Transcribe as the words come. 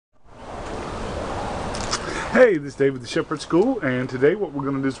Hey, this is Dave with the Shepherd School, and today what we're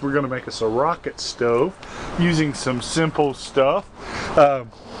going to do is we're going to make us a rocket stove using some simple stuff.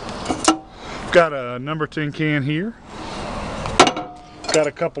 Got a number 10 can here. Got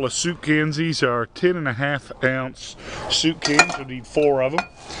a couple of soup cans. These are 10.5 ounce soup cans. You'll need 4 of them.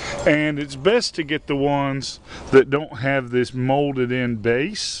 And it's best to get the ones that don't have this molded in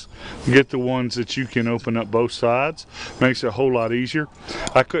base. Get the ones that you can open up both sides. Makes it a whole lot easier.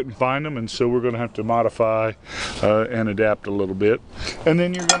 I couldn't find them, and so we're going to have to modify and adapt a little bit. And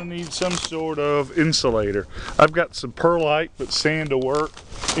then you're going to need some sort of insulator. I've got some perlite, but sand will work.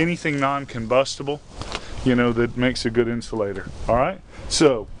 Anything non-combustible, you know, that makes a good insulator. All right,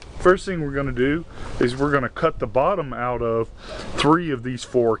 so first thing we're going to do is we're going to cut the bottom out of 3 of these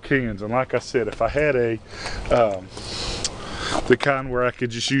 4 cans. And like I said, if I had a the kind where I could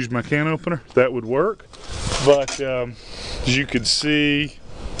just use my can opener, that would work. But as you can see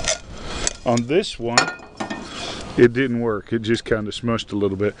on this one, it didn't work. It just kind of smushed a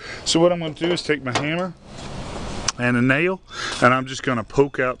little bit. So what I'm going to do is take my hammer and a nail, and I'm just going to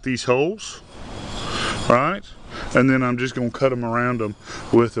poke out these holes, right? And then I'm just going to cut them around them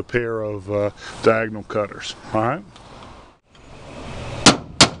with a pair of diagonal cutters, all right?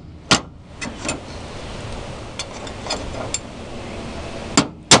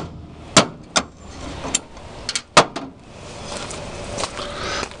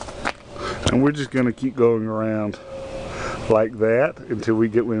 And we're just going to keep going around like that until we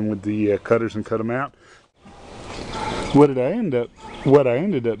get in with the cutters and cut them out. What I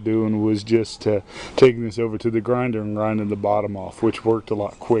ended up doing was just taking this over to the grinder and grinding the bottom off, which worked a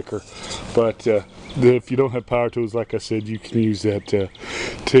lot quicker. But if you don't have power tools, like I said, you can use that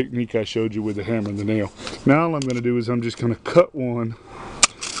technique I showed you with the hammer and the nail. Now all I'm going to do is I'm just going to cut one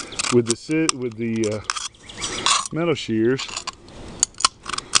with the metal shears.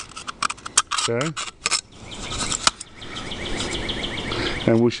 Okay.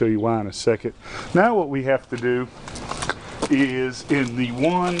 And we'll show you why in a second. Now what we have to do is, in the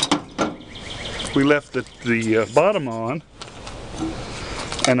one we left the bottom on,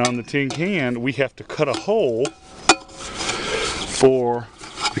 and on the tin can, we have to cut a hole for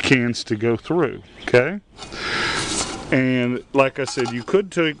the cans to go through, okay? And like I said, you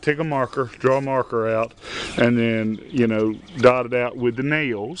could take a marker, draw a marker out, and then, you know, dot it out with the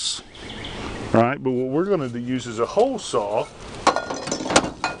nails, right? But what we're going to use is a hole saw,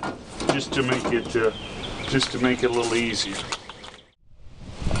 just to make it a little easier.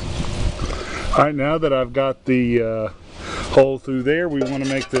 All right, now that I've got the hole through there, we want to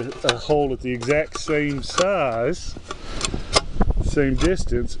make the hole at the exact same size, same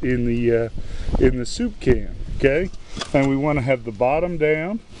distance in the soup can. Okay, and we want to have the bottom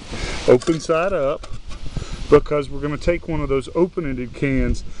down, open side up, because we're going to take one of those open-ended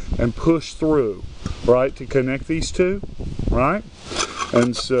cans and push through, right, to connect these two, right?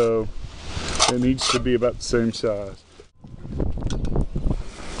 And so it needs to be about the same size.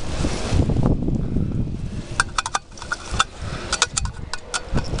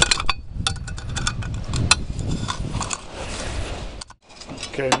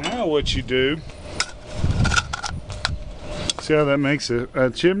 Okay, now what you do, see how that makes a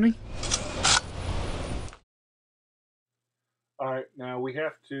chimney? All right, now we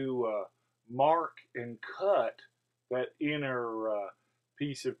have to mark and cut that inner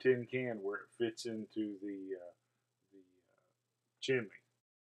piece of tin can where it fits into the chimney.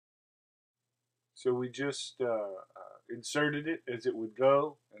 So we just inserted it as it would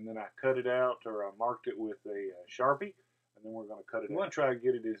go, and then I cut it out, or I marked it with a Sharpie, and then we're going to cut it out. We want to try to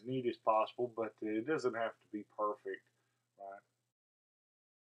get it as neat as possible, but it doesn't have to be perfect, right?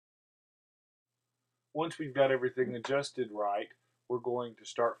 Once we've got everything adjusted right, we're going to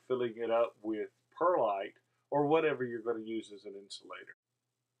start filling it up with perlite, or whatever you're going to use as an insulator.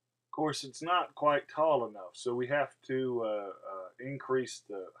 Of course, it's not quite tall enough, so we have to increase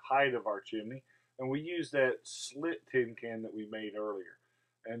the height of our chimney, and we use that slit tin can that we made earlier.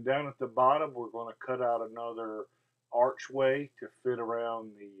 And down at the bottom, we're going to cut out another archway to fit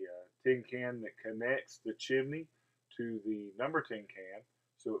around the tin can that connects the chimney to the number 10 can,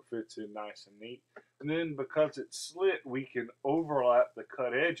 so it fits in nice and neat. And then because it's slit, we can overlap the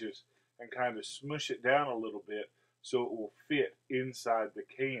cut edges and kind of smush it down a little bit so it will fit inside the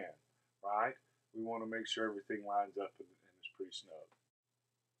can, right? We want to make sure everything lines up and is pretty snug.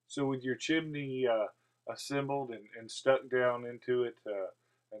 So with your chimney assembled and stuck down into it,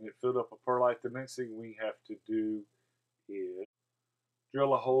 and it filled up with perlite, the next thing we have to do is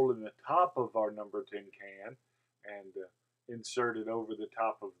drill a hole in the top of our number 10 can and insert it over the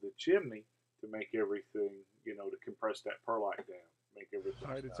top of the chimney to make everything, you know, to compress that perlite down. make everything.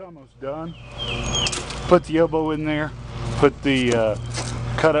 All right, it's almost done. Put the elbow in there. Put the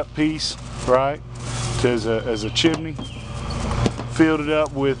cut up piece, right, as a chimney. Filled it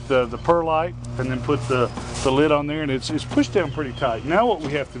up with the perlite, and then put the lid on there, and it's pushed down pretty tight. Now what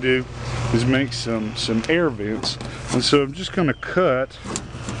we have to do is make some air vents, and so I'm just going to cut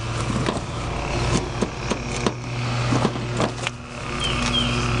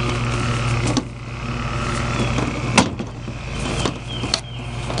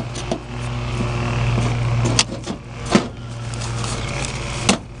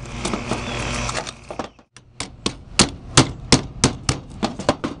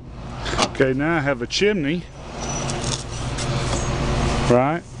Okay, now I have a chimney,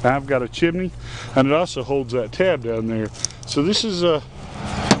 right? I've got a chimney, and it also holds that tab down there. So this is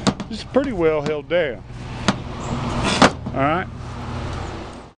pretty well held down. All right.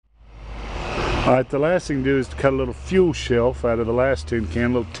 All right, the last thing to do is to cut a little fuel shelf out of the last tin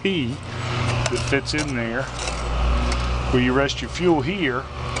can, a little T that fits in there, where you rest your fuel here,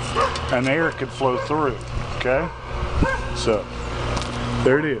 and the air can flow through. Okay. So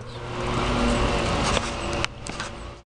there it is.